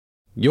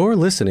You're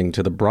listening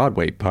to the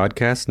Broadway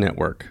Podcast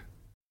Network.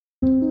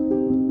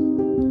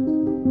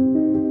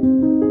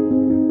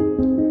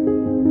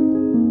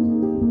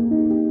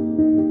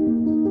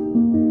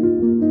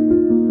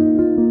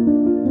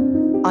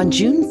 On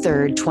June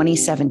 3,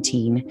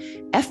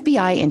 2017,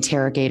 FBI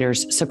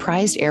interrogators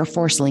surprised Air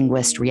Force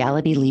linguist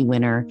Reality Lee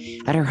Winner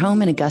at her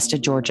home in Augusta,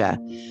 Georgia,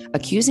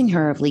 accusing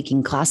her of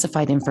leaking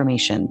classified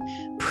information,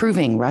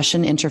 proving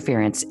Russian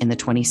interference in the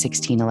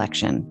 2016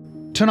 election.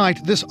 Tonight,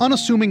 this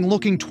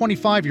unassuming-looking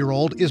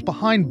 25-year-old is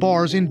behind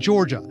bars in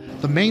Georgia,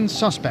 the main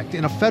suspect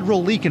in a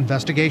federal leak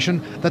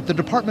investigation that the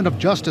Department of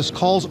Justice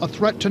calls a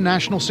threat to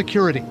national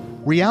security.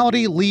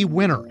 Reality Lee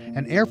Winner,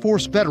 an Air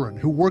Force veteran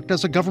who worked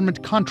as a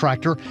government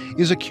contractor,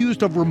 is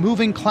accused of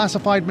removing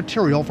classified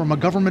material from a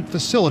government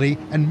facility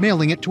and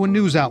mailing it to a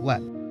news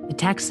outlet. The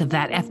text of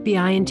that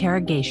FBI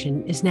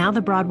interrogation is now the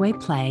Broadway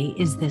play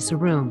Is This a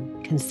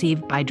Room?,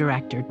 conceived by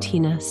director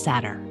Tina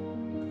Satter.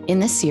 In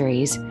this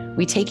series,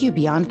 we take you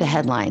beyond the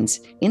headlines,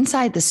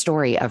 inside the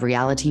story of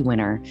Reality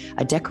Winner,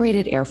 a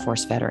decorated Air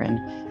Force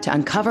veteran, to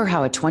uncover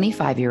how a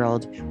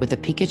 25-year-old with a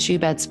Pikachu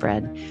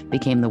bedspread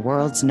became the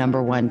world's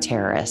 #1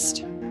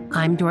 terrorist.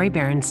 I'm Dori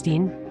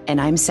Berenstein.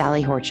 And I'm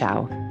Sally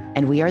Horchow,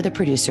 and we are the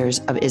producers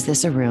of Is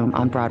This a Room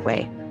on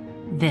Broadway.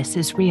 This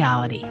is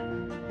Reality.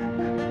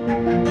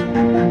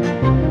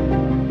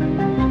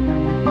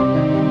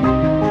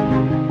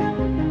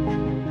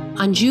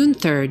 On June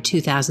 3rd,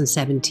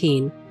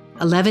 2017,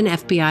 11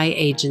 FBI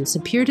agents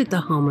appeared at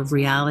the home of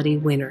Reality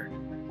Winner,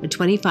 a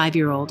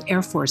 25-year-old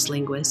Air Force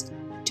linguist,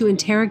 to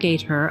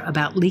interrogate her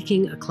about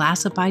leaking a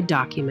classified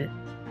document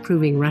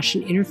proving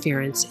Russian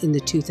interference in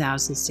the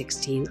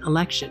 2016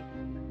 election.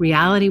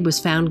 Reality was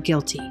found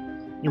guilty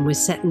and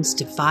was sentenced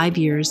to 5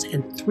 years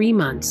and 3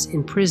 months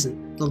in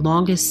prison, the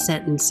longest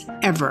sentence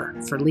ever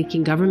for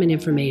leaking government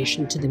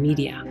information to the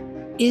media.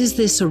 Is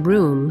This a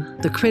Room?,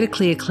 the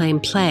critically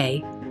acclaimed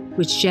play,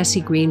 which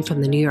Jesse Green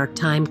from the New York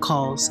Times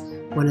calls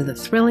one of the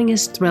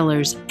thrillingest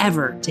thrillers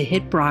ever to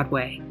hit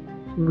Broadway,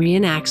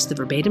 reenacts the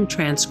verbatim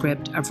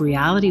transcript of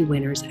Reality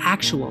Winner's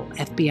actual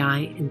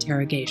FBI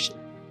interrogation.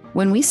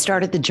 When we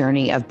started the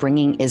journey of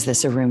bringing Is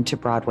This a Room to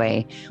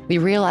Broadway, we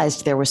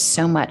realized there was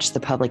so much the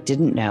public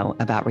didn't know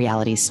about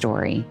Reality's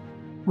story.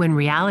 When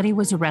Reality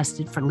was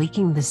arrested for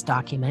leaking this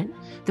document,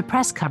 the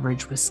press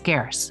coverage was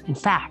scarce. In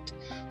fact,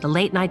 the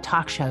late-night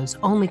talk shows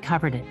only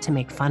covered it to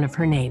make fun of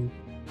her name.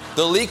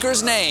 The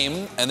leaker's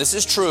name, and this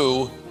is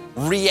true,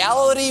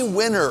 Reality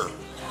Winner.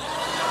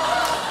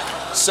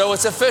 So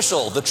it's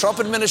official. The Trump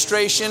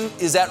administration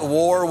is at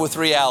war with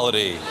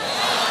reality.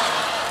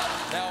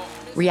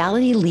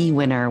 Reality Lee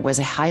Winner was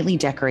a highly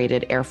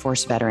decorated Air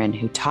Force veteran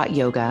who taught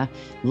yoga,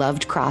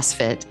 loved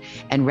CrossFit,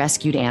 and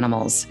rescued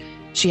animals.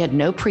 She had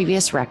no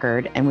previous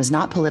record and was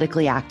not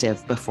politically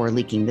active before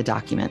leaking the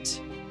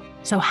document.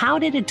 So how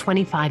did a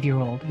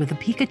 25-year-old with a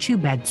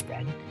Pikachu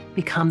bedspread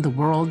become the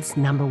world's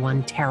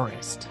 #1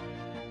 terrorist?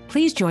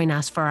 Please join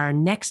us for our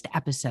next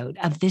episode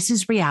of This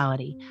is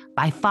Reality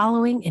by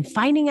following and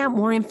finding out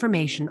more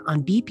information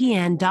on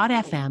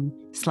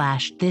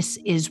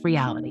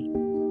bpn.fm/thisisreality.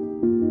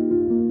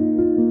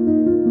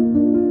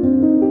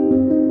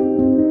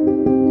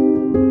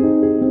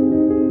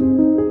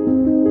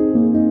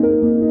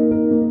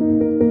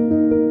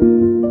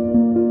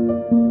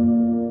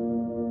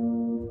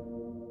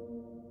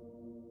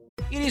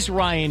 It is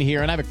Ryan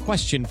here, and I have a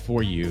question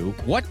for you.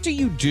 What do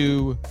you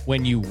do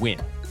when you win?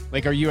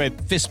 Like, are you a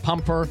fist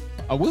pumper,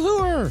 a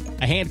woohooer,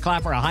 a hand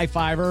clapper, a high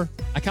fiver?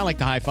 I kind of like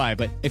the high five,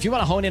 but if you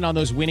want to hone in on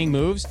those winning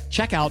moves,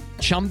 check out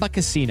Chumba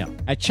Casino.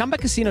 At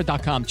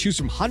ChumbaCasino.com, choose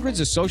from hundreds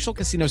of social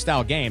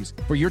casino-style games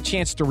for your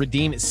chance to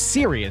redeem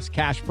serious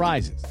cash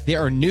prizes.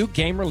 There are new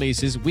game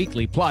releases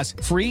weekly, plus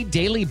free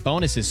daily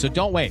bonuses, so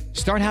don't wait.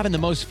 Start having the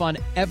most fun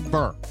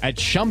ever at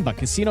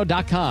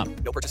ChumbaCasino.com.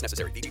 No purchase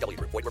necessary. VGW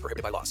Group. Void where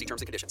prohibited by law. See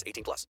terms and conditions.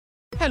 18+.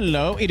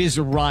 Hello, it is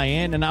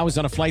Ryan, and I was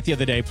on a flight the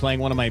other day playing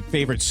one of my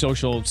favorite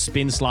social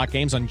spin slot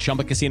games on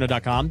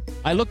ChumbaCasino.com.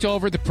 I looked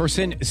over at the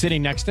person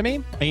sitting next to me,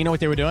 and you know what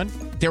they were doing?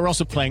 They were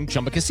also playing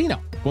Chumba Casino.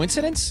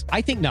 Coincidence?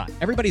 I think not.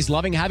 Everybody's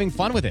loving having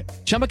fun with it.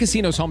 Chumba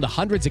Casino is home to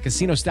hundreds of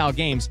casino-style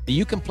games that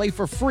you can play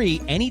for free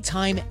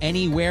anytime,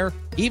 anywhere,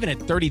 even at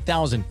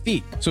 30,000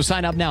 feet. So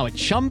sign up now at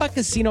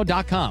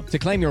ChumbaCasino.com to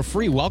claim your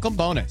free welcome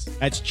bonus.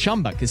 That's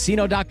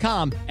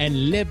ChumbaCasino.com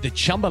and live the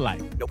Chumba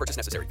life. No purchase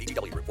necessary.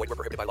 VGW Group. Void where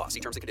prohibited by law. See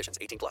terms and conditions.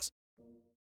 18+.